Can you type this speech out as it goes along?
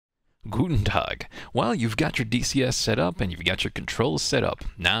Guten Tag. Well, you've got your DCS set up and you've got your controls set up.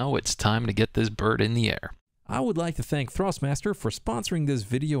 Now it's time to get this bird in the air. I would like to thank Thrustmaster for sponsoring this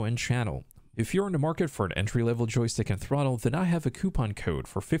video and channel. If you're in the market for an entry-level joystick and throttle, then I have a coupon code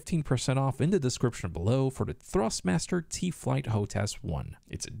for 15% off in the description below for the Thrustmaster T-Flight HOTAS 1.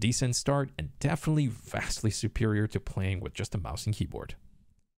 It's a decent start and definitely vastly superior to playing with just a mouse and keyboard.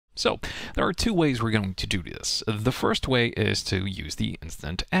 So, there are two ways we're going to do this. The first way is to use the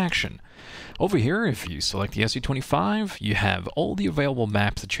instant action. Over here, if you select the SU-25, you have all the available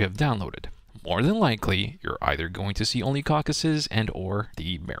maps that you have downloaded. More than likely, you're either going to see only Caucasus and or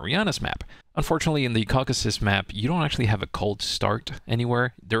the Marianas map. Unfortunately, in the Caucasus map, you don't actually have a cold start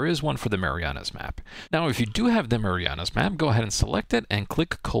anywhere. There is one for the Marianas map. Now, if you do have the Marianas map, go ahead and select it and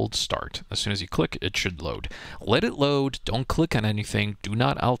click cold start. As soon as you click, it should load. Let it load, don't click on anything, do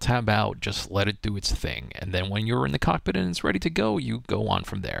not alt-tab out, just let it do its thing. And then when you're in the cockpit and it's ready to go, you go on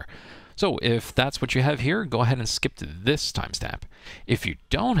from there. So if that's what you have here, go ahead and skip to this timestamp. If you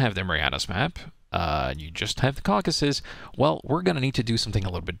don't have the Marianas map, you just have the Caucasus, well, we're going to need to do something a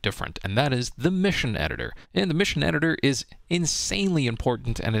little bit different, and that is the mission editor. And the mission editor is insanely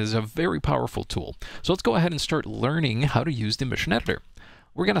important and is a very powerful tool. So let's go ahead and start learning how to use the mission editor.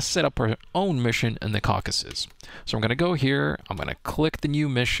 We're going to set up our own mission in the Caucasus. So I'm going to go here, I'm going to click the new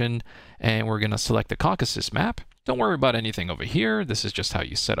mission, and we're going to select the Caucasus map. Don't worry about anything over here. This is just how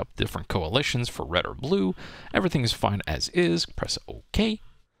you set up different coalitions for red or blue. Everything is fine as is. Press OK.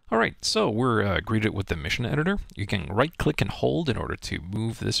 All right, so we're greeted with the mission editor. You can right-click and hold in order to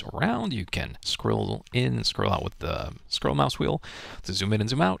move this around. You can scroll in and scroll out with the scroll mouse wheel to zoom in and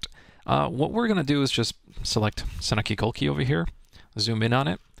zoom out. What we're going to do is just select Senaki Kolki over here, zoom in on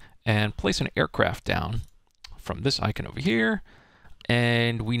it, and place an aircraft down from this icon over here.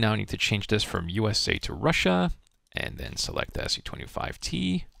 And we now need to change this from USA to Russia, and then select the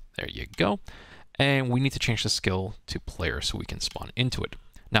SU-25T. There you go. And we need to change the skill to player so we can spawn into it.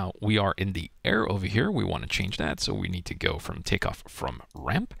 Now, we are in the air over here. We want to change that, so we need to go from takeoff from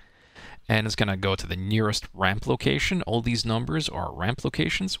ramp. And it's going to go to the nearest ramp location. All these numbers are ramp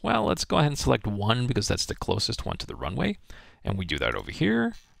locations. Well, let's go ahead and select 1 because that's the closest one to the runway. And we do that over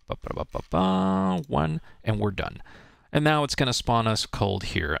here. 1, and we're done. And now it's going to spawn us cold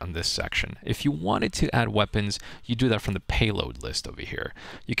here on this section. If you wanted to add weapons, you do that from the payload list over here.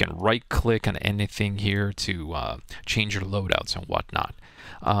 You can right-click on anything here to change your loadouts and whatnot.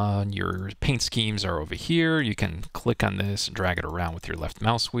 Your paint schemes are over here. You can click on this and drag it around with your left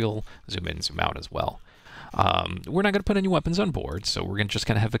mouse wheel, zoom in, zoom out as well. We're not going to put any weapons on board, so we're just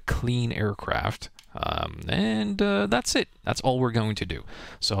going to have a clean aircraft. And that's it. That's all we're going to do.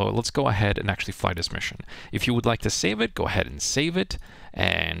 So let's go ahead and actually fly this mission. If you would like to save it, go ahead and save it.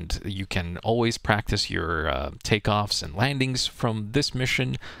 And you can always practice your takeoffs and landings from this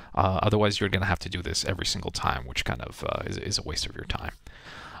mission. Otherwise, you're going to have to do this every single time, which kind of is a waste of your time.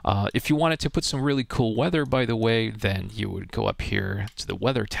 If you wanted to put some really cool weather, by the way, then you would go up here to the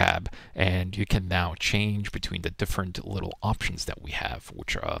weather tab, and you can now change between the different little options that we have,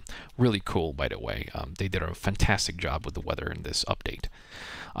 which are really cool, by the way. They did a fantastic job with the weather in this update.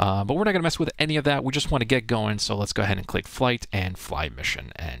 But we're not going to mess with any of that. We just want to get going, so let's go ahead and click Flight and Fly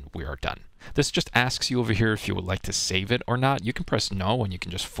Mission, and we are done. This just asks you over here if you would like to save it or not. You can press no, and you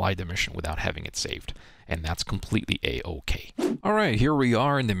can just fly the mission without having it saved. And that's completely A-OK. All right, here we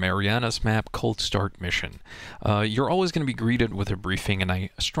are in the Marianas map cold start mission. You're always going to be greeted with a briefing, and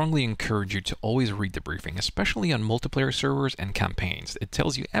I strongly encourage you to always read the briefing, especially on multiplayer servers and campaigns. It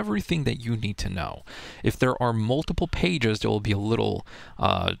tells you everything that you need to know. If there are multiple pages, there will be a little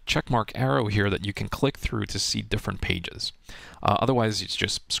checkmark arrow here that you can click through to see different pages. Otherwise, it's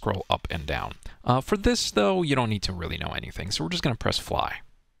just scroll up and down. For this, though, you don't need to really know anything, so we're just going to press fly.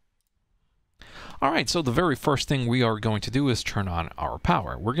 Alright, so the very first thing we are going to do is turn on our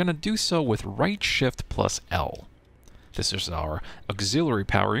power. We're going to do so with right shift plus L. This is our auxiliary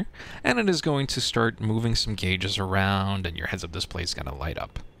power, and it is going to start moving some gauges around, and your heads-up display is going to light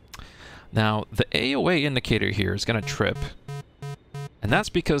up. Now, the AOA indicator here is going to trip, and that's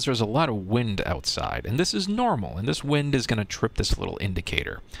because there's a lot of wind outside, and this is normal, and this wind is going to trip this little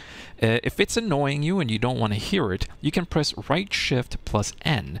indicator. If it's annoying you and you don't want to hear it, you can press right shift plus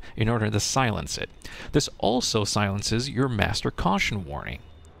N in order to silence it. This also silences your master caution warning.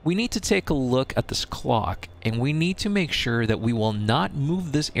 We need to take a look at this clock, and we need to make sure that we will not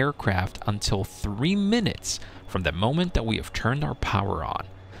move this aircraft until 3 minutes from the moment that we have turned our power on.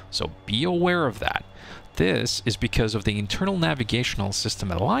 So be aware of that. This is because of the internal navigational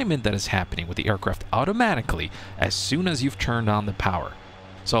system alignment that is happening with the aircraft automatically as soon as you've turned on the power.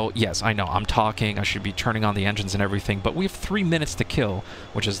 So yes, I know, I'm talking, I should be turning on the engines and everything, but we have 3 minutes to kill,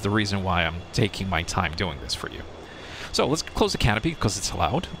 which is the reason why I'm taking my time doing this for you. So let's close the canopy because it's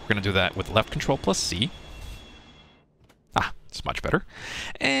allowed. We're going to do that with left control plus C. Ah, it's much better.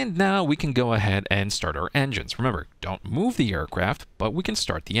 And now we can go ahead and start our engines. Remember, don't move the aircraft, but we can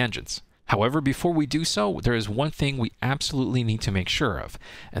start the engines. However, before we do so, there is one thing we absolutely need to make sure of,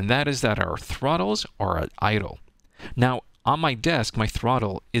 and that is that our throttles are at idle. Now, on my desk, my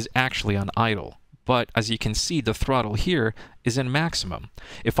throttle is actually on idle, but as you can see, the throttle here is in maximum.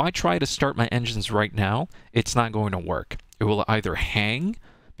 If I try to start my engines right now, it's not going to work. It will either hang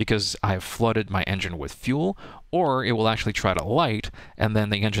because I've flooded my engine with fuel, or it will actually try to light, and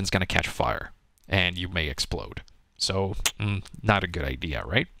then the engine's going to catch fire, and you may explode. So, not a good idea,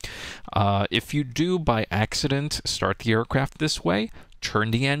 right? If you do, by accident, start the aircraft this way,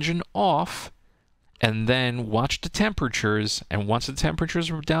 turn the engine off, and then watch the temperatures, and once the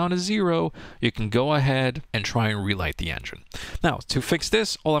temperatures are down to 0, you can go ahead and try and relight the engine. Now, to fix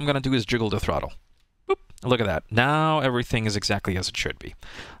this, all I'm going to do is jiggle the throttle. Boop. Look at that. Now everything is exactly as it should be.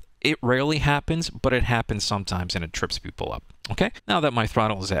 It rarely happens, but it happens sometimes, and it trips people up. Okay, now that my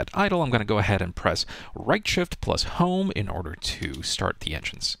throttle is at idle, I'm going to go ahead and press right shift plus home in order to start the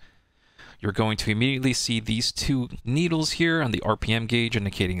engines. You're going to immediately see these 2 needles here on the RPM gauge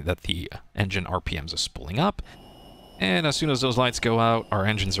indicating that the engine RPMs are spooling up. And as soon as those lights go out, our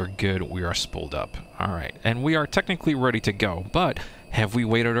engines are good. We are spooled up. All right, and we are technically ready to go, but have we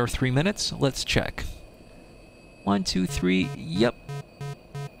waited our 3 minutes? Let's check. 1, 2, 3, yep.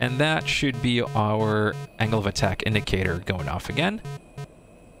 And that should be our angle of attack indicator going off again.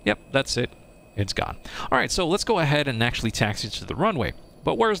 Yep, that's it. It's gone. All right, so let's go ahead and actually taxi to the runway.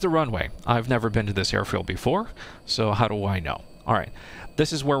 But where's the runway? I've never been to this airfield before, so how do I know? All right,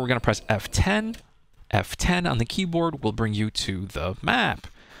 this is where we're going to press F10. F10 on the keyboard will bring you to the map.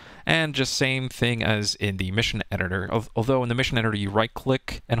 And just same thing as in the mission editor. Although in the mission editor you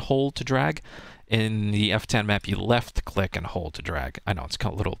right-click and hold to drag, in the F10 map you left-click and hold to drag. I know, it's a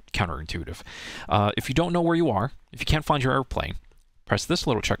little counterintuitive. If you don't know where you are, if you can't find your airplane, press this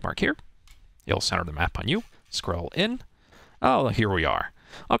little check mark here. It'll center the map on you. Scroll in. Oh, here we are.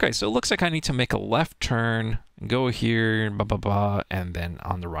 Okay, so it looks like I need to make a left turn, go here, blah, blah, blah, and then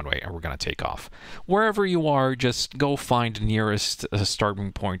on the runway, and we're going to take off. Wherever you are, just go find the nearest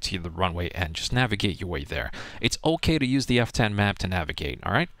starting point to the runway and just navigate your way there. It's okay to use the F10 map to navigate,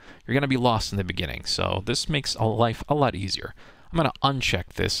 all right? You're going to be lost in the beginning, so this makes life a lot easier. I'm going to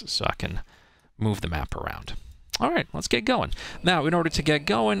uncheck this so I can move the map around. All right, let's get going. Now, in order to get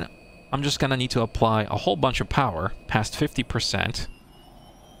going, I'm just going to need to apply a whole bunch of power past 50%.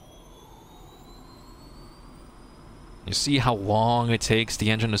 You see how long it takes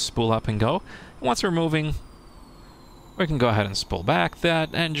the engine to spool up and go? Once we're moving, we can go ahead and spool back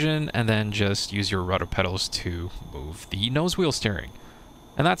that engine and then just use your rudder pedals to move the nose wheel steering.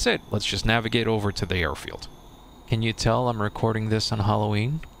 And that's it. Let's just navigate over to the airfield. Can you tell I'm recording this on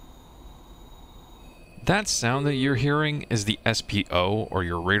Halloween? That sound that you're hearing is the SPO, or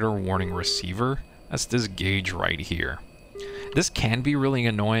your radar warning receiver. That's this gauge right here. This can be really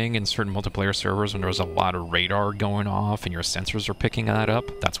annoying in certain multiplayer servers when there's a lot of radar going off and your sensors are picking that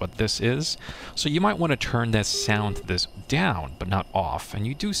up. That's what this is. So you might want to turn this sound down, but not off. And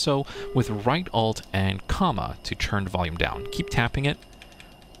you do so with right alt and comma to turn the volume down. Keep tapping it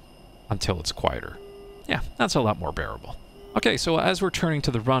until it's quieter. Yeah, that's a lot more bearable. Okay, so as we're turning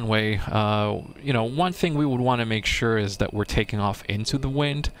to the runway, one thing we would want to make sure is that we're taking off into the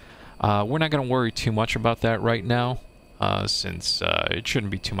wind. We're not going to worry too much about that right now, since it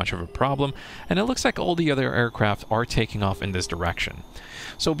shouldn't be too much of a problem. And it looks like all the other aircraft are taking off in this direction.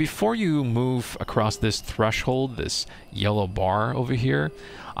 So before you move across this threshold, this yellow bar over here,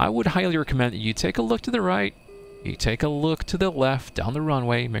 I would highly recommend that you take a look to the right, you take a look to the left down the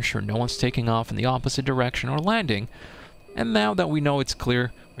runway, make sure no one's taking off in the opposite direction or landing. And now that we know it's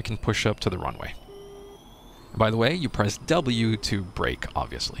clear, we can push up to the runway. By the way, you press W to brake,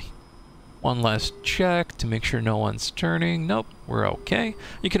 obviously. One last check to make sure no one's turning. Nope, we're okay.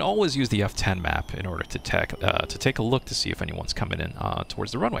 You can always use the F10 map in order to take a look to see if anyone's coming in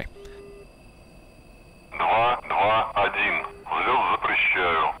towards the runway. 2-2-1, взлет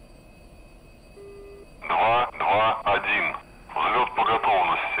запрещаю. 2-2-1, взлет по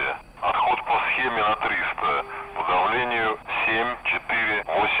готовности. Отход по схеме на 300. По давлению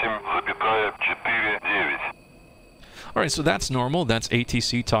 7,4,8,49. All right, so that's normal. That's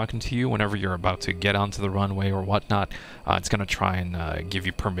ATC talking to you whenever you're about to get onto the runway or whatnot. It's going to try and give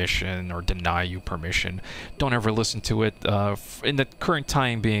you permission or deny you permission. Don't ever listen to it. In the current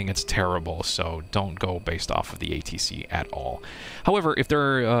time being, it's terrible, so don't go based off of the ATC at all. However, if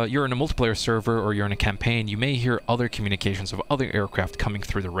you're in a multiplayer server or you're in a campaign, you may hear other communications of other aircraft coming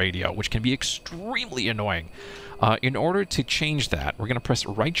through the radio, which can be extremely annoying. In order to change that, we're going to press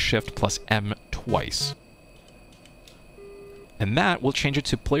right shift plus M twice. And that will change it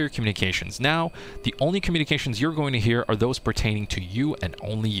to player communications. Now, the only communications you're going to hear are those pertaining to you and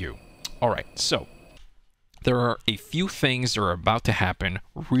only you. All right, so there are a few things that are about to happen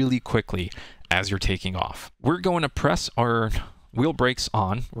really quickly as you're taking off. We're going to press our wheel brakes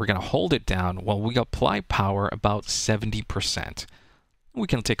on. We're going to hold it down while we apply power about 70%. We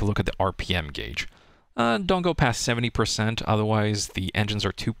can take a look at the RPM gauge. Don't go past 70%, otherwise the engines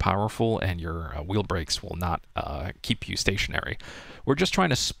are too powerful and your wheel brakes will not keep you stationary. We're just trying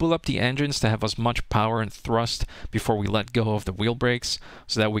to spool up the engines to have as much power and thrust before we let go of the wheel brakes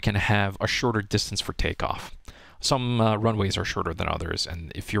so that we can have a shorter distance for takeoff. Some runways are shorter than others,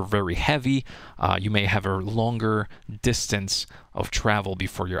 and if you're very heavy, you may have a longer distance of travel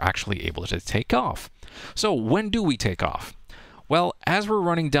before you're actually able to take off. So when do we take off? Well, as we're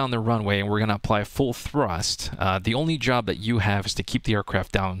running down the runway and we're going to apply full thrust, the only job that you have is to keep the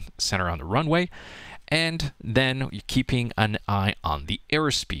aircraft down center on the runway, and then you're keeping an eye on the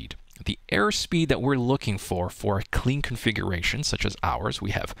airspeed. The airspeed that we're looking for a clean configuration, such as ours,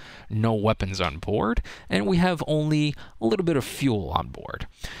 we have no weapons on board, and we have only a little bit of fuel on board.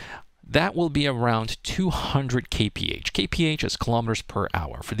 That will be around 200 kph. kph is kilometers per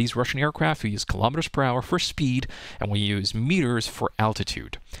hour. For these Russian aircraft, we use kilometers per hour for speed, and we use meters for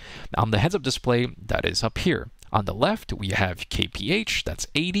altitude. On the heads-up display, that is up here. On the left, we have kph, that's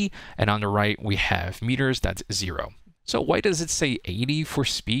 80, and on the right, we have meters, that's 0. So why does it say 80 for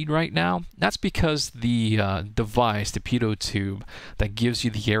speed right now? That's because the device, the pitot tube that gives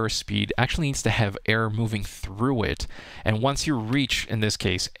you the airspeed actually needs to have air moving through it. And once you reach, in this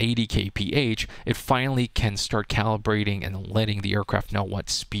case, 80 kph, it finally can start calibrating and letting the aircraft know what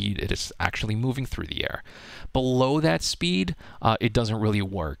speed it is actually moving through the air. Below that speed, it doesn't really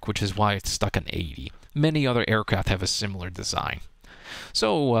work, which is why it's stuck on 80. Many other aircraft have a similar design.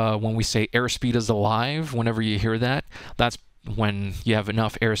 So when we say airspeed is alive, whenever you hear that, that's when you have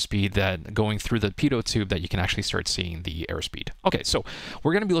enough airspeed that going through the pitot tube that you can actually start seeing the airspeed. Okay, so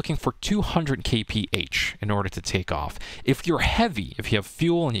we're going to be looking for 200 kph in order to take off. If you're heavy, if you have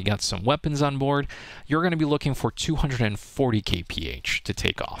fuel and you got some weapons on board, you're going to be looking for 240 kph to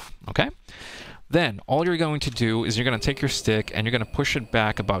take off, okay? Then all you're going to do is you're going to take your stick and you're going to push it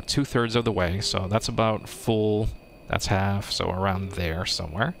back about 2/3 of the way, so that's about full. That's half, so around there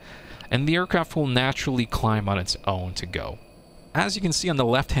somewhere. And the aircraft will naturally climb on its own to go. As you can see on the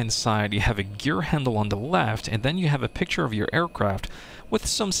left-hand side, you have a gear handle on the left, and then you have a picture of your aircraft with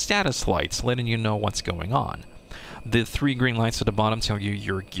some status lights letting you know what's going on. The 3 green lights at the bottom tell you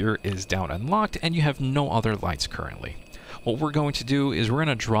your gear is down and locked, and you have no other lights currently. What we're going to do is we're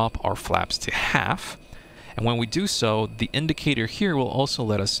going to drop our flaps to half, and when we do so, the indicator here will also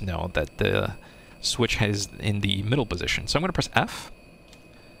let us know that the switch is in the middle position. So I'm going to press F,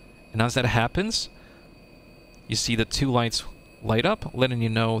 and as that happens, you see the 2 lights light up, letting you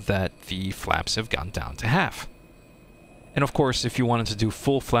know that the flaps have gone down to half. And of course, if you wanted to do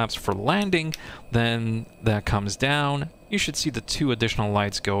full flaps for landing, then that comes down. You should see the 2 additional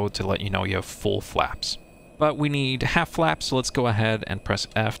lights go to let you know you have full flaps. But we need half flaps, so let's go ahead and press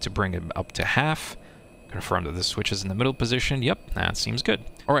F to bring it up to half. Confirm that the switch is in the middle position. Yep, that seems good.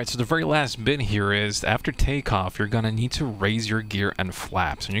 Alright, so the very last bit here is after takeoff, you're going to need to raise your gear and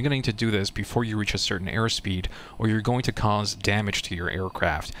flaps. And you're going to need to do this before you reach a certain airspeed, or you're going to cause damage to your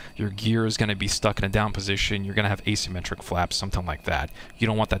aircraft. Your gear is going to be stuck in a down position. You're going to have asymmetric flaps, something like that. You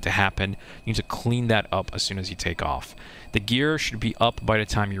don't want that to happen. You need to clean that up as soon as you take off. The gear should be up by the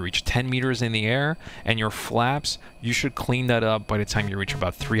time you reach 10 meters in the air, and your flaps, you should clean that up by the time you reach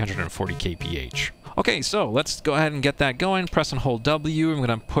about 340 kph. Okay, so let's go ahead and get that going. Press and hold W. I'm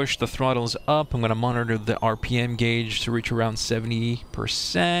going to push the throttles up. I'm going to monitor the RPM gauge to reach around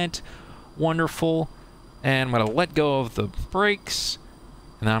 70%. Wonderful. And I'm going to let go of the brakes.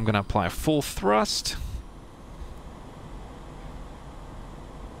 And then I'm going to apply full thrust.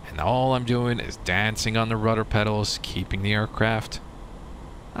 And all I'm doing is dancing on the rudder pedals, keeping the aircraft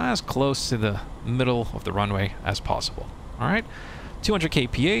as close to the middle of the runway as possible. Alright, 200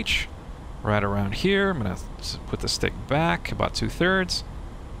 kph. Right around here. I'm going to put the stick back about 2/3.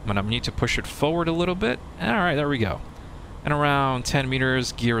 I'm going to need to push it forward a little bit. Alright, there we go. And around 10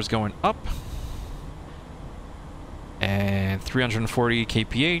 meters, gear is going up. And 340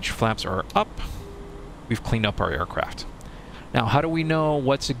 kph, flaps are up. We've cleaned up our aircraft. Now, how do we know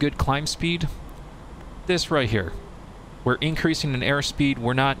what's a good climb speed? This right here. We're increasing in airspeed.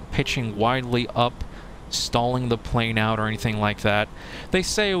 We're not pitching widely up, stalling the plane out or anything like that. They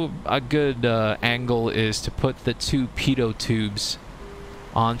say a good angle is to put the two pitot tubes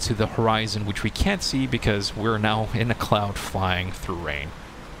onto the horizon, which we can't see because we're now in a cloud flying through rain.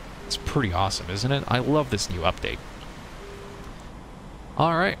 It's pretty awesome, isn't it? I love this new update.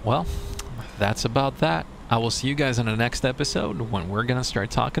 Alright, well, that's about that. I will see you guys in the next episode when we're going to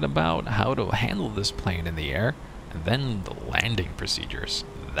start talking about how to handle this plane in the air and then the landing procedures.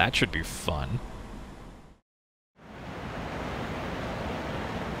 That should be fun.